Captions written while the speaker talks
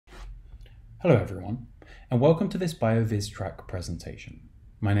Hello everyone, and welcome to this BioVis track presentation.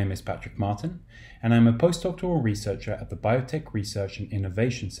 My name is Patrick Martin, and I'm a postdoctoral researcher at the Biotech Research and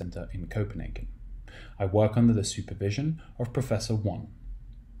Innovation Center in Copenhagen. I work under the supervision of Professor Won.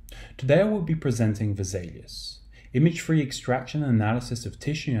 Today I will be presenting Vesalius, image-free extraction and analysis of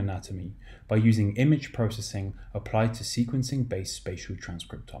tissue anatomy by using image processing applied to sequencing-based spatial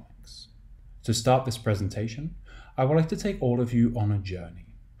transcriptomics. To start this presentation, I would like to take all of you on a journey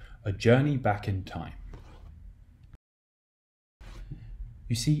back in time.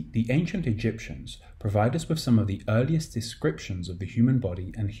 You see, the ancient Egyptians provide us with some of the earliest descriptions of the human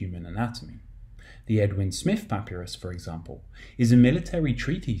body and human anatomy. The Edwin Smith papyrus, for example, is a military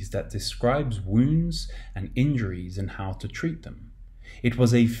treatise that describes wounds and injuries and how to treat them. It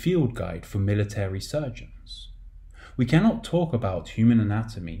was a field guide for military surgeons. We cannot talk about human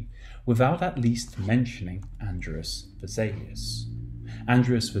anatomy without at least mentioning Andreas Vesalius.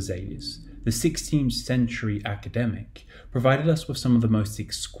 Andreas Vesalius, the 16th century academic, provided us with some of the most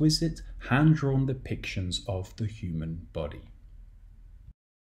exquisite hand-drawn depictions of the human body.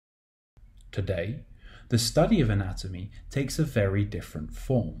 Today, the study of anatomy takes a very different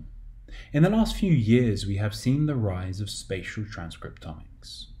form. In the last few years, we have seen the rise of spatial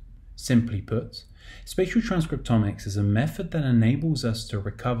transcriptomics. Simply put, spatial transcriptomics is a method that enables us to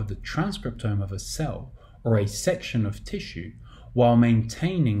recover the transcriptome of a cell or a section of tissue while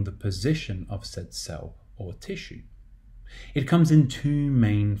maintaining the position of said cell or tissue. It comes in two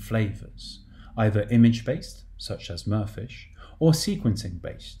main flavors, either image-based, such as MERFISH, or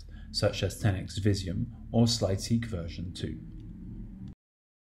sequencing-based, such as 10x Visium or SlideSeq version 2.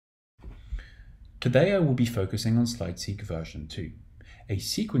 Today I will be focusing on SlideSeq version 2, a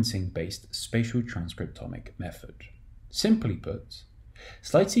sequencing-based spatial transcriptomic method. Simply put,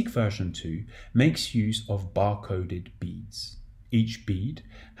 SlideSeq version 2 makes use of barcoded beads. Each bead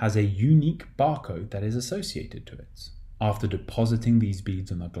has a unique barcode that is associated to it. After depositing these beads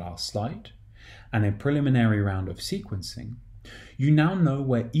on a glass slide and a preliminary round of sequencing, you now know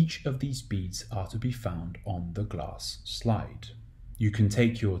where each of these beads are to be found on the glass slide. You can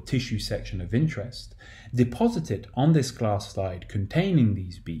take your tissue section of interest, deposit it on this glass slide containing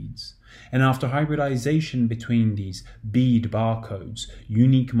these beads, and after hybridization between these bead barcodes,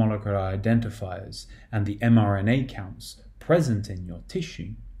 unique molecular identifiers, and the mRNA counts present in your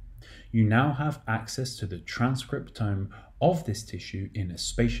tissue, you now have access to the transcriptome of this tissue in a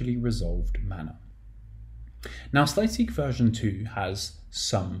spatially resolved manner. Now, SlideSeq version 2 has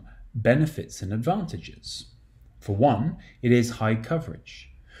some benefits and advantages. For one, it is high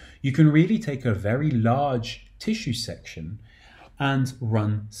coverage. You can really take a very large tissue section and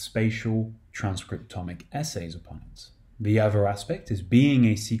run spatial transcriptomic assays upon it. The other aspect is, being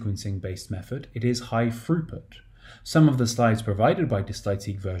a sequencing-based method, it is high throughput. Some of the slides provided by the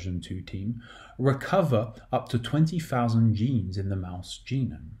SlideSeq version 2 team recover up to 20,000 genes in the mouse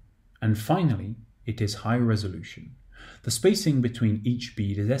genome. And finally, it is high resolution. The spacing between each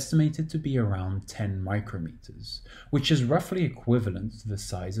bead is estimated to be around 10 micrometers, which is roughly equivalent to the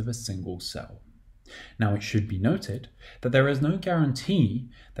size of a single cell. Now, it should be noted that there is no guarantee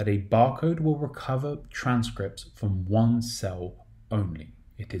that a barcode will recover transcripts from one cell only.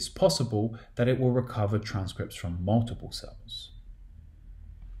 It is possible that it will recover transcripts from multiple cells.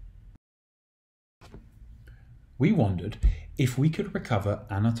 We wondered if we could recover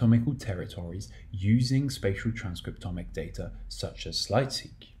anatomical territories using spatial transcriptomic data such as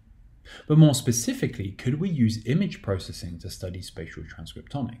SlideSeq. But more specifically, could we use image processing to study spatial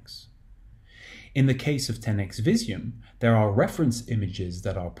transcriptomics? In the case of 10x Visium, there are reference images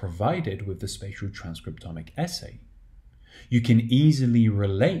that are provided with the spatial transcriptomic assay. You can easily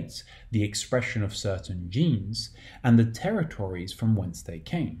relate the expression of certain genes and the territories from whence they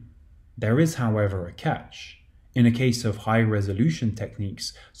came. There is, however, a catch. In a case of high-resolution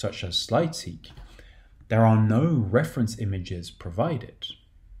techniques such as SlideSeq, there are no reference images provided.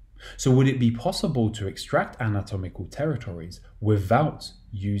 So would it be possible to extract anatomical territories without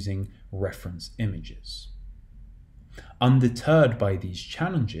using reference images? Undeterred by these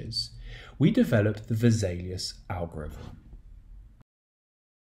challenges, we developed the Vesalius algorithm.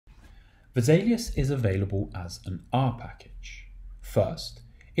 Vesalius is available as an R package. First,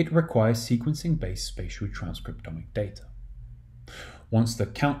 it requires sequencing-based spatial transcriptomic data. Once the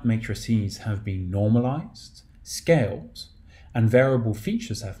count matrices have been normalized, scaled, and variable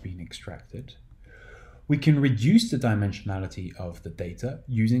features have been extracted, we can reduce the dimensionality of the data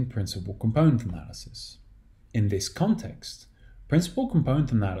using principal component analysis. In this context, principal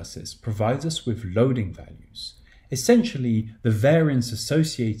component analysis provides us with loading values, essentially the variance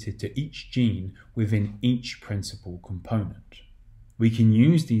associated to each gene within each principal component. we can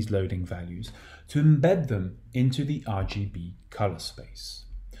use these loading values to embed them into the RGB color space.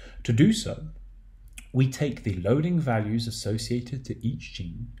 To do so, we take the loading values associated to each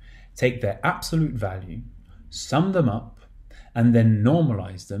gene, take their absolute value, sum them up, and then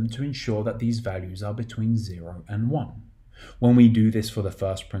normalize them to ensure that these values are between 0 and 1. When we do this for the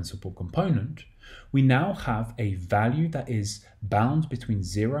first principal component, we now have a value that is bound between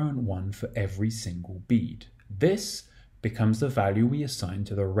 0 and 1 for every single bead. This becomes the value we assign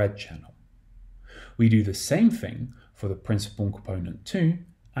to the red channel. We do the same thing for the principal component 2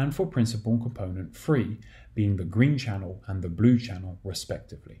 and for principal component 3, being the green channel and the blue channel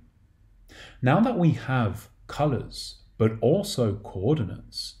respectively. Now that we have colors, but also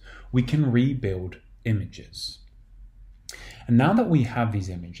coordinates, we can rebuild images. And now that we have these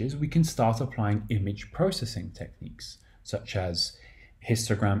images, we can start applying image processing techniques, such as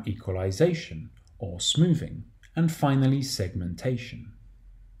histogram equalization or smoothing, and finally segmentation.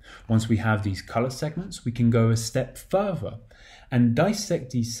 Once we have these color segments, we can go a step further and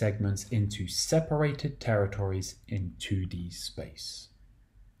dissect these segments into separated territories in 2D space.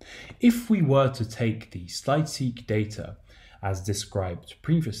 If we were to take the SlideSeq data as described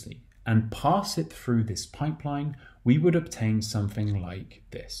previously and pass it through this pipeline, we would obtain something like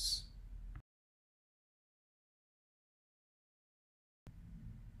this.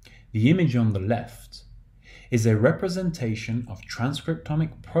 The image on the left is a representation of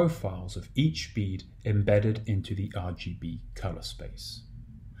transcriptomic profiles of each bead embedded into the RGB color space.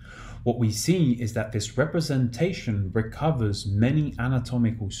 What we see is that this representation recovers many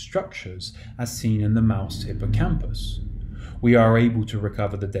anatomical structures as seen in the mouse hippocampus. We are able to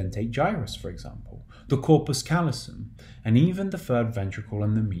recover the dentate gyrus, for example, the corpus callosum, and even the third ventricle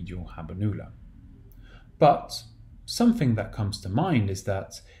and the medial habenula. But something that comes to mind is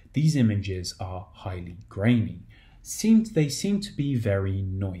that these images are highly grainy. They seem to be very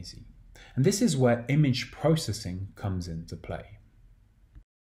noisy. And this is where image processing comes into play.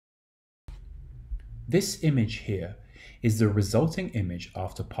 This image here is the resulting image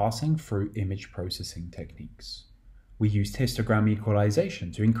after passing through image processing techniques. We used histogram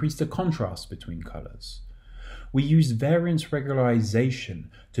equalization to increase the contrast between colors. We used variance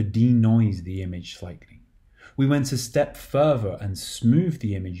regularization to denoise the image slightly. We went a step further and smoothed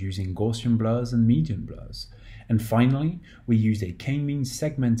the image using Gaussian blurs and median blurs. And finally, we used a k-mean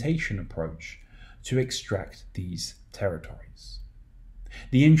segmentation approach to extract these territories.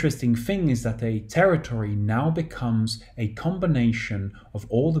 The interesting thing is that a territory now becomes a combination of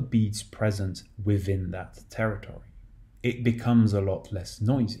all the beads present within that territory. It becomes a lot less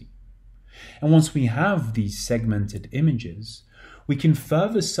noisy. And once we have these segmented images, we can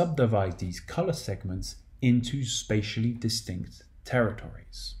further subdivide these color segments into spatially distinct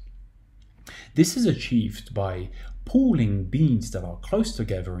territories. This is achieved by pooling beads that are close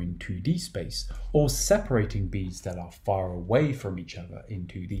together in 2D space or separating beads that are far away from each other in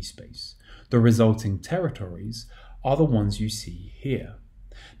 2D space. The resulting territories are the ones you see here.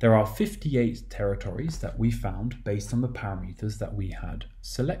 There are 58 territories that we found based on the parameters that we had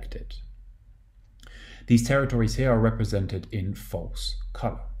selected. These territories here are represented in false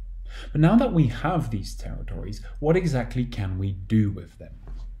color. But now that we have these territories, what exactly can we do with them?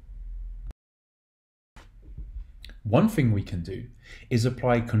 One thing we can do is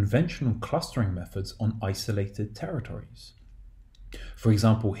apply conventional clustering methods on isolated territories. For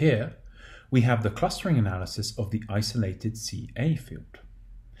example, here we have the clustering analysis of the isolated CA field.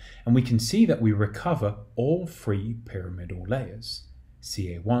 And we can see that we recover all three pyramidal layers,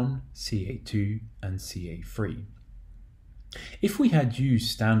 CA1, CA2, and CA3. If we had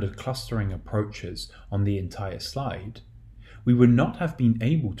used standard clustering approaches on the entire slide, we would not have been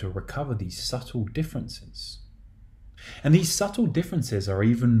able to recover these subtle differences. And these subtle differences are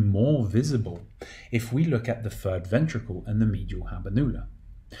even more visible if we look at the third ventricle and the medial habenula.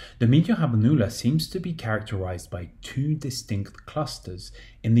 The medial habenula seems to be characterized by two distinct clusters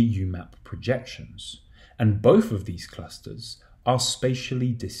in the UMAP projections, and both of these clusters are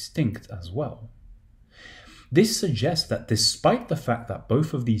spatially distinct as well. This suggests that despite the fact that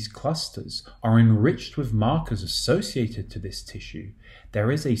both of these clusters are enriched with markers associated to this tissue, there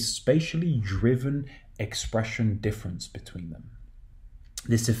is a spatially driven expression difference between them.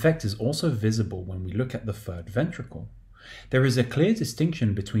 This effect is also visible when we look at the third ventricle. There is a clear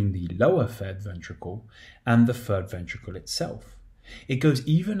distinction between the lower third ventricle and the third ventricle itself. It goes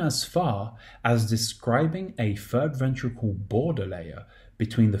even as far as describing a third ventricle border layer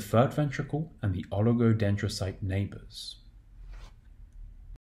between the third ventricle and the oligodendrocyte neighbors.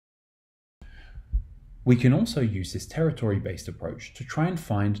 We can also use this territory-based approach to try and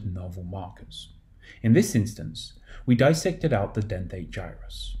find novel markers. In this instance, we dissected out the dentate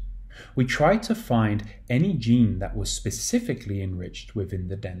gyrus. We tried to find any gene that was specifically enriched within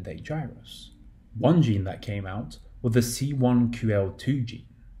the dentate gyrus. One gene that came out was the C1QL2 gene.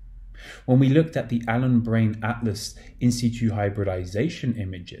 When we looked at the Allen Brain Atlas in situ hybridization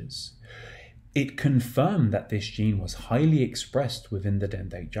images, it confirmed that this gene was highly expressed within the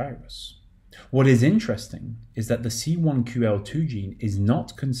dentate gyrus. What is interesting is that the C1QL2 gene is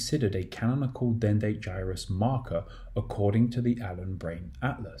not considered a canonical dentate gyrus marker according to the Allen Brain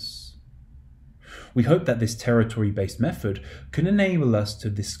Atlas. We hope that this territory-based method can enable us to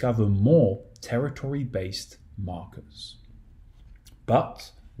discover more territory-based markers.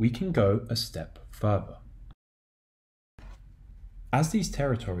 But we can go a step further. As these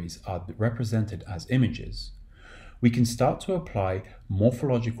territories are represented as images, we can start to apply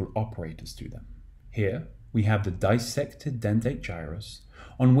morphological operators to them. Here, we have the dissected dentate gyrus,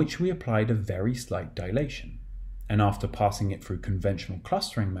 on which we applied a very slight dilation. And after passing it through conventional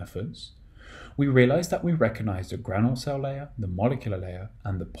clustering methods, we realized that we recognized the granule cell layer, the molecular layer,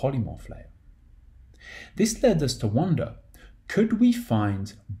 and the polymorph layer. This led us to wonder, could we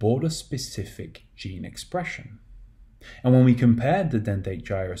find border-specific gene expression? And when we compared the dentate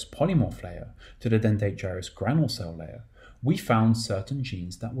gyrus polymorph layer to the dentate gyrus granule cell layer, we found certain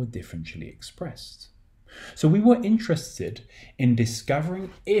genes that were differentially expressed. So we were interested in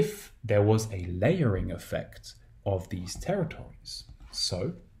discovering if there was a layering effect of these territories.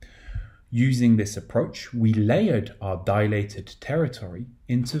 So, using this approach, we layered our dilated territory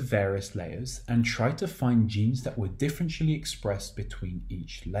into various layers and tried to find genes that were differentially expressed between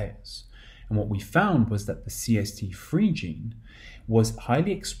each layers. And what we found was that the CST3 gene was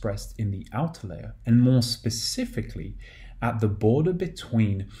highly expressed in the outer layer, and more specifically at the border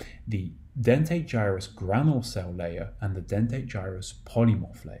between the dentate gyrus granule cell layer and the dentate gyrus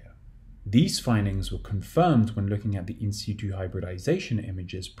polymorph layer. These findings were confirmed when looking at the in situ hybridization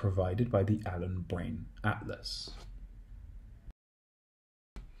images provided by the Allen Brain Atlas.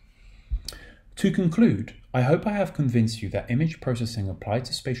 To conclude, I hope I have convinced you that image processing applied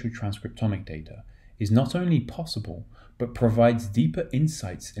to spatial transcriptomic data is not only possible, but provides deeper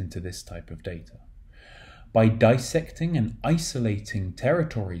insights into this type of data. By dissecting and isolating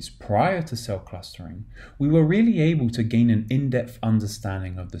territories prior to cell clustering, we were really able to gain an in-depth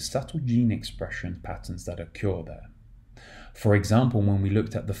understanding of the subtle gene expression patterns that occur there. For example, when we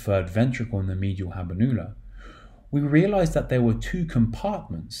looked at the third ventricle in the medial habenula, we realized that there were two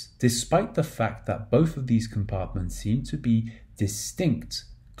compartments, despite the fact that both of these compartments seem to be distinct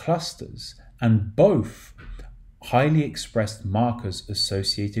clusters and both highly expressed markers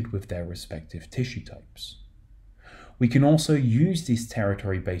associated with their respective tissue types. We can also use this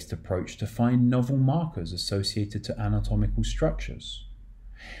territory-based approach to find novel markers associated to anatomical structures.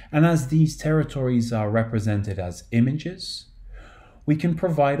 And as these territories are represented as images, we can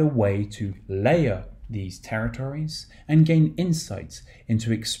provide a way to layer these territories and gain insights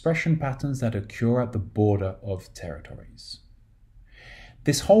into expression patterns that occur at the border of territories.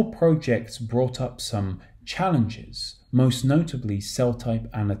 This whole project brought up some challenges, most notably cell type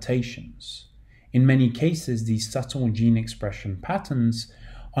annotations. In many cases, these subtle gene expression patterns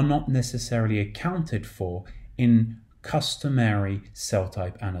are not necessarily accounted for in customary cell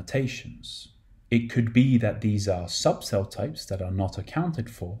type annotations. It could be that these are subcell types that are not accounted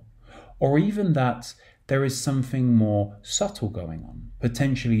for, or even that there is something more subtle going on,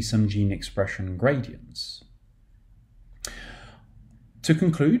 potentially some gene expression gradients. To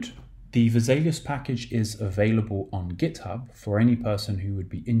conclude, the Vesalius package is available on GitHub for any person who would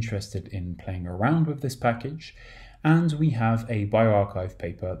be interested in playing around with this package, and we have a bioRxiv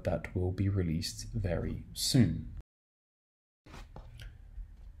paper that will be released very soon.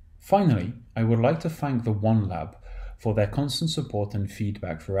 Finally, I would like to thank the One Lab for their constant support and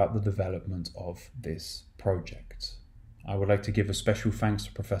feedback throughout the development of this project. I would like to give a special thanks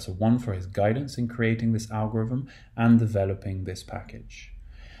to Professor One for his guidance in creating this algorithm and developing this package,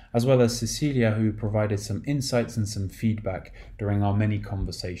 as well as Cecilia, who provided some insights and some feedback during our many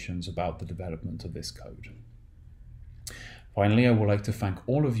conversations about the development of this code. Finally, I would like to thank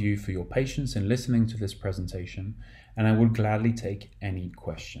all of you for your patience in listening to this presentation, and I will gladly take any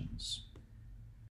questions.